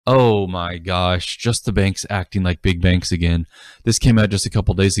Oh my gosh, just the banks acting like big banks again. This came out just a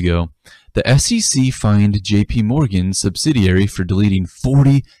couple days ago. The SEC fined JP Morgan subsidiary for deleting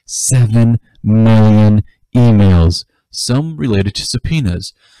 47 million emails, some related to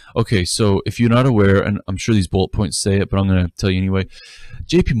subpoenas. Okay, so if you're not aware, and I'm sure these bullet points say it, but I'm going to tell you anyway.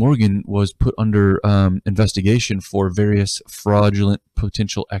 JP Morgan was put under investigation for various fraudulent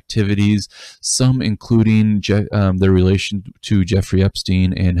potential activities, some including their relation to Jeffrey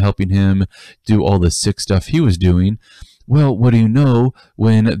Epstein and helping him do all the sick stuff he was doing. Well, what do you know?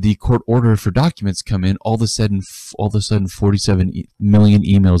 When the court order for documents come in, all of a sudden, 47 million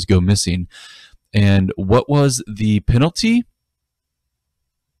emails go missing. And what was the penalty?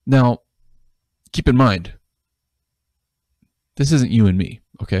 Now, keep in mind, this isn't you and me,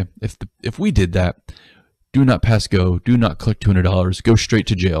 okay? If we did that, do not pass go, do not collect $200, go straight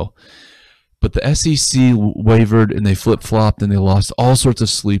to jail. But the SEC wavered and they flip-flopped and they lost all sorts of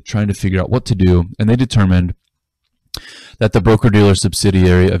sleep trying to figure out what to do, and they determined that the broker-dealer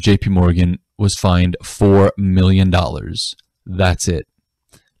subsidiary of JP Morgan was fined $4 million. That's it.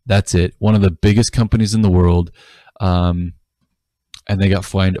 That's it. One of the biggest companies in the world, and they got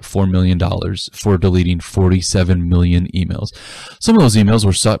fined $4 million for deleting 47 million emails. Some of those emails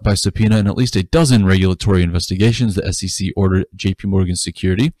were sought by subpoena in at least a dozen regulatory investigations. The SEC ordered JP Morgan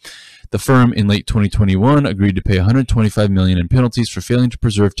Security. The firm in late 2021 agreed to pay $125 million in penalties for failing to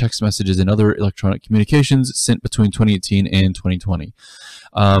preserve text messages and other electronic communications sent between 2018 and 2020.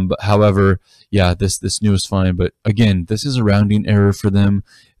 But however, yeah, this news is fine. But again, this is a rounding error for them.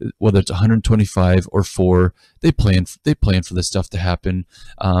 Whether it's 125 or 4, they plan for this stuff to happen,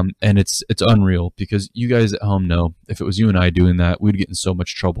 and it's unreal because you guys at home know if it was you and I doing that, we'd get in so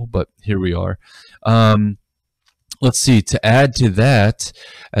much trouble. But here we are. Let's see. To add to that,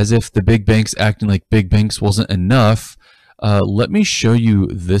 as if the big banks acting like big banks wasn't enough, let me show you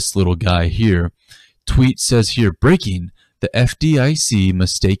this little guy here. Tweet says here, breaking. The FDIC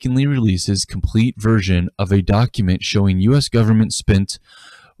mistakenly releases complete version of a document showing U.S. government spent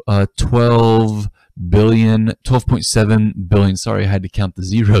 12.7 billion. Sorry, I had to count the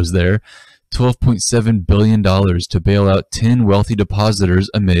zeros there. $12.7 billion to bail out 10 wealthy depositors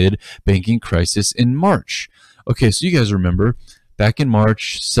amid banking crisis in March. Okay, so you guys remember back in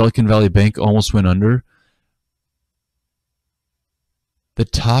March, Silicon Valley Bank almost went under. The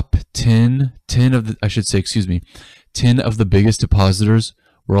top 10 of the, I should say, excuse me, 10 of the biggest depositors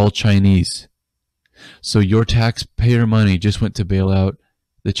were all Chinese. So your taxpayer money just went to bail out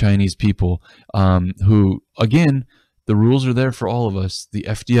the Chinese people, who, again, the rules are there for all of us. The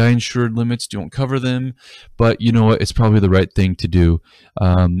FDI insured limits don't cover them, but you know what? It's probably the right thing to do.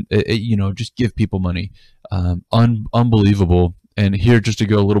 Just give people money. Unbelievable. And here, just to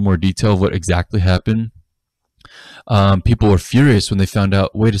go a little more detail of what exactly happened. People were furious when they found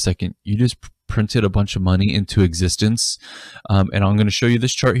out, wait a second, you just printed a bunch of money into existence. And I'm going to show you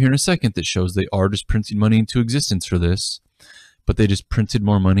this chart here in a second that shows they are just printing money into existence for this. But they just printed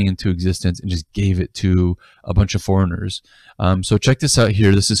more money into existence and just gave it to a bunch of foreigners. So check this out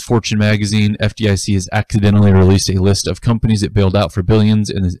here. This is Fortune magazine. FDIC has accidentally released a list of companies it bailed out for billions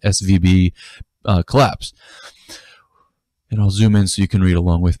in the SVB collapse. And I'll zoom in so you can read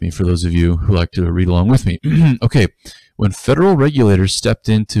along with me for those of you who like to read along with me. Okay, when federal regulators stepped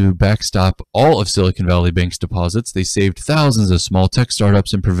in to backstop all of Silicon Valley Bank's deposits, they saved thousands of small tech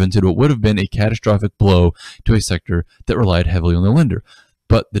startups and prevented what would have been a catastrophic blow to a sector that relied heavily on the lender.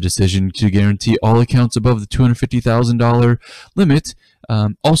 But the decision to guarantee all accounts above the $250,000 limit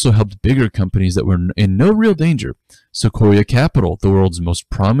also helped bigger companies that were in no real danger. Sequoia Capital, the world's most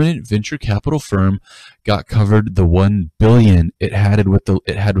prominent venture capital firm, got covered the $1 billion it had with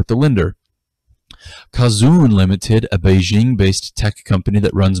the lender. Kazun Limited, a Beijing-based tech company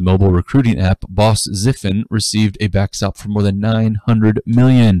that runs mobile recruiting app Boss Ziffin, received a backstop for more than $900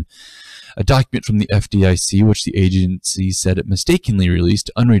 million. A document from the FDIC, which the agency said it mistakenly released,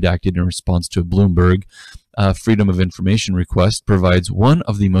 unredacted in response to a Bloomberg Freedom of Information request, provides one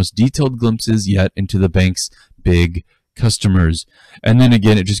of the most detailed glimpses yet into the bank's big customers. And then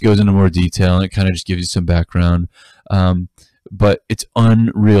again, it just goes into more detail, and it kind of just gives you some background. But it's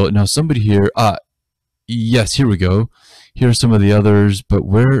unreal. Now, somebody here, yes, here we go. Here are some of the others, but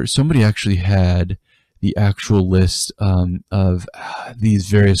where somebody actually had the actual list of these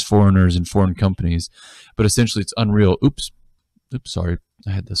various foreigners and foreign companies. But essentially, it's unreal. Oops, sorry.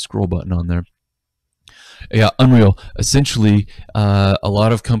 I had the scroll button on there. Yeah, unreal. Essentially, a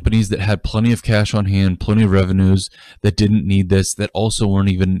lot of companies that had plenty of cash on hand, plenty of revenues, that didn't need this, that also weren't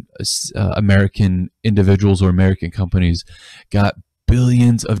even American individuals or American companies, got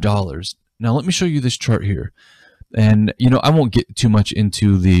billions of dollars. Now, let me show you this chart here. And I won't get too much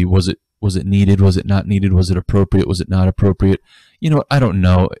into the was it needed, was it not needed, was it appropriate, was it not appropriate. I don't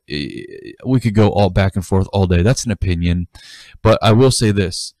know. We could go all back and forth all day. That's an opinion. But I will say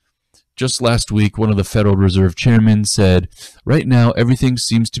this. Just last week, one of the Federal Reserve chairmen said, right now, everything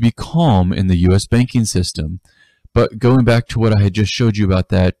seems to be calm in the U.S. banking system. But going back to what I had just showed you about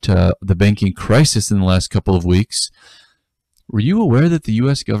that, the banking crisis in the last couple of weeks, were you aware that the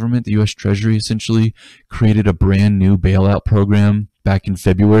U.S. government, the U.S. Treasury, essentially created a brand new bailout program back in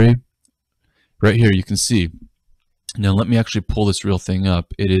February? Right here, you can see. Now, let me actually pull this real thing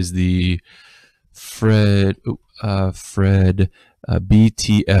up. It is the Fred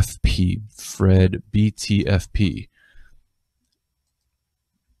BTFP. Fred BTFP.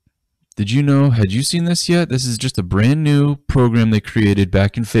 Did you know? Had you seen this yet? This is just a brand new program they created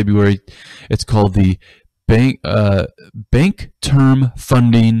back in February. It's called the Bank Term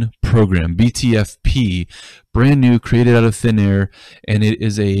Funding Program, BTFP, brand new, created out of thin air, and it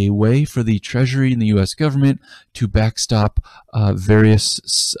is a way for the Treasury and the U.S. government to backstop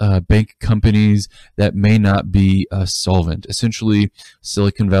various bank companies that may not be solvent. Essentially,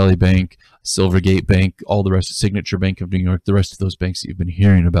 Silicon Valley Bank, Silvergate Bank, all the rest, Signature Bank of New York, the rest of those banks that you've been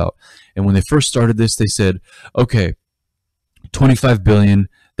hearing about. And when they first started this, they said, okay, 25 billion.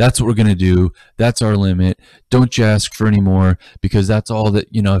 That's what we're going to do. That's our limit. Don't you ask for any more, because that's all that,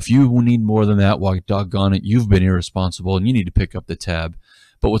 if you need more than that, well, doggone it, you've been irresponsible and you need to pick up the tab.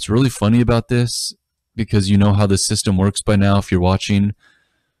 But what's really funny about this, because you know how the system works by now, if you're watching,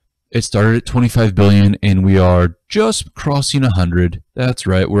 it started at 25 billion and we are just crossing 100. That's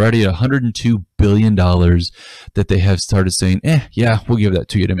right. We're already at $102 billion that they have started saying, yeah, we'll give that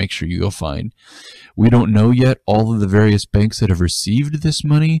to you to make sure you go fine. We don't know yet all of the various banks that have received this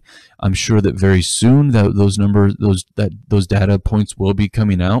money. I'm sure that very soon that those numbers, those data points will be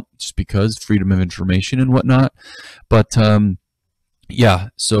coming out, just because freedom of information and whatnot. But yeah,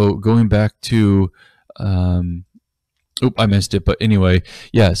 so going back to I missed it. But anyway,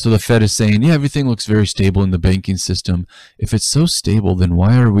 yeah, so the Fed is saying, yeah, everything looks very stable in the banking system. If it's so stable, then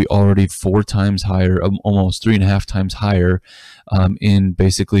why are we already 4 times higher, almost 3.5 times higher in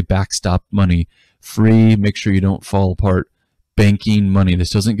basically backstop money? Free, make sure you don't fall apart, banking money. This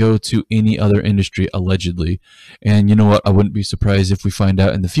doesn't go to any other industry, allegedly. And you know what? I wouldn't be surprised if we find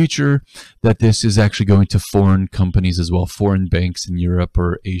out in the future that this is actually going to foreign companies as well, foreign banks in Europe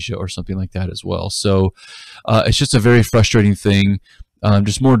or Asia or something like that as well. So it's just a very frustrating thing.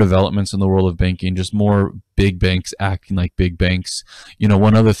 Just more developments in the world of banking, just more big banks acting like big banks.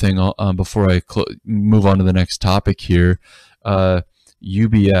 One other thing before I move on to the next topic here,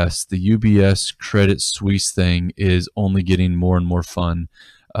 UBS, the UBS Credit Suisse thing is only getting more and more fun.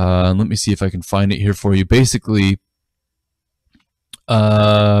 Let me see if I can find it here for you. Basically, they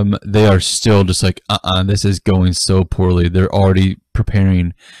are still just like, this is going so poorly. They're already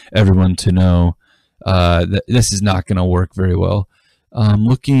preparing everyone to know that this is not going to work very well.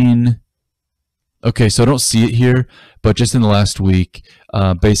 Looking... Okay, so I don't see it here, but just in the last week,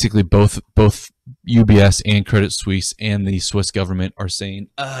 basically both UBS and Credit Suisse and the Swiss government are saying,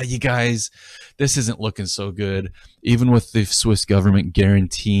 you guys, this isn't looking so good. Even with the Swiss government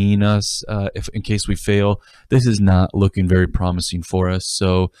guaranteeing us, if in case we fail, this is not looking very promising for us.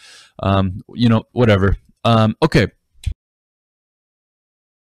 So, whatever. Okay,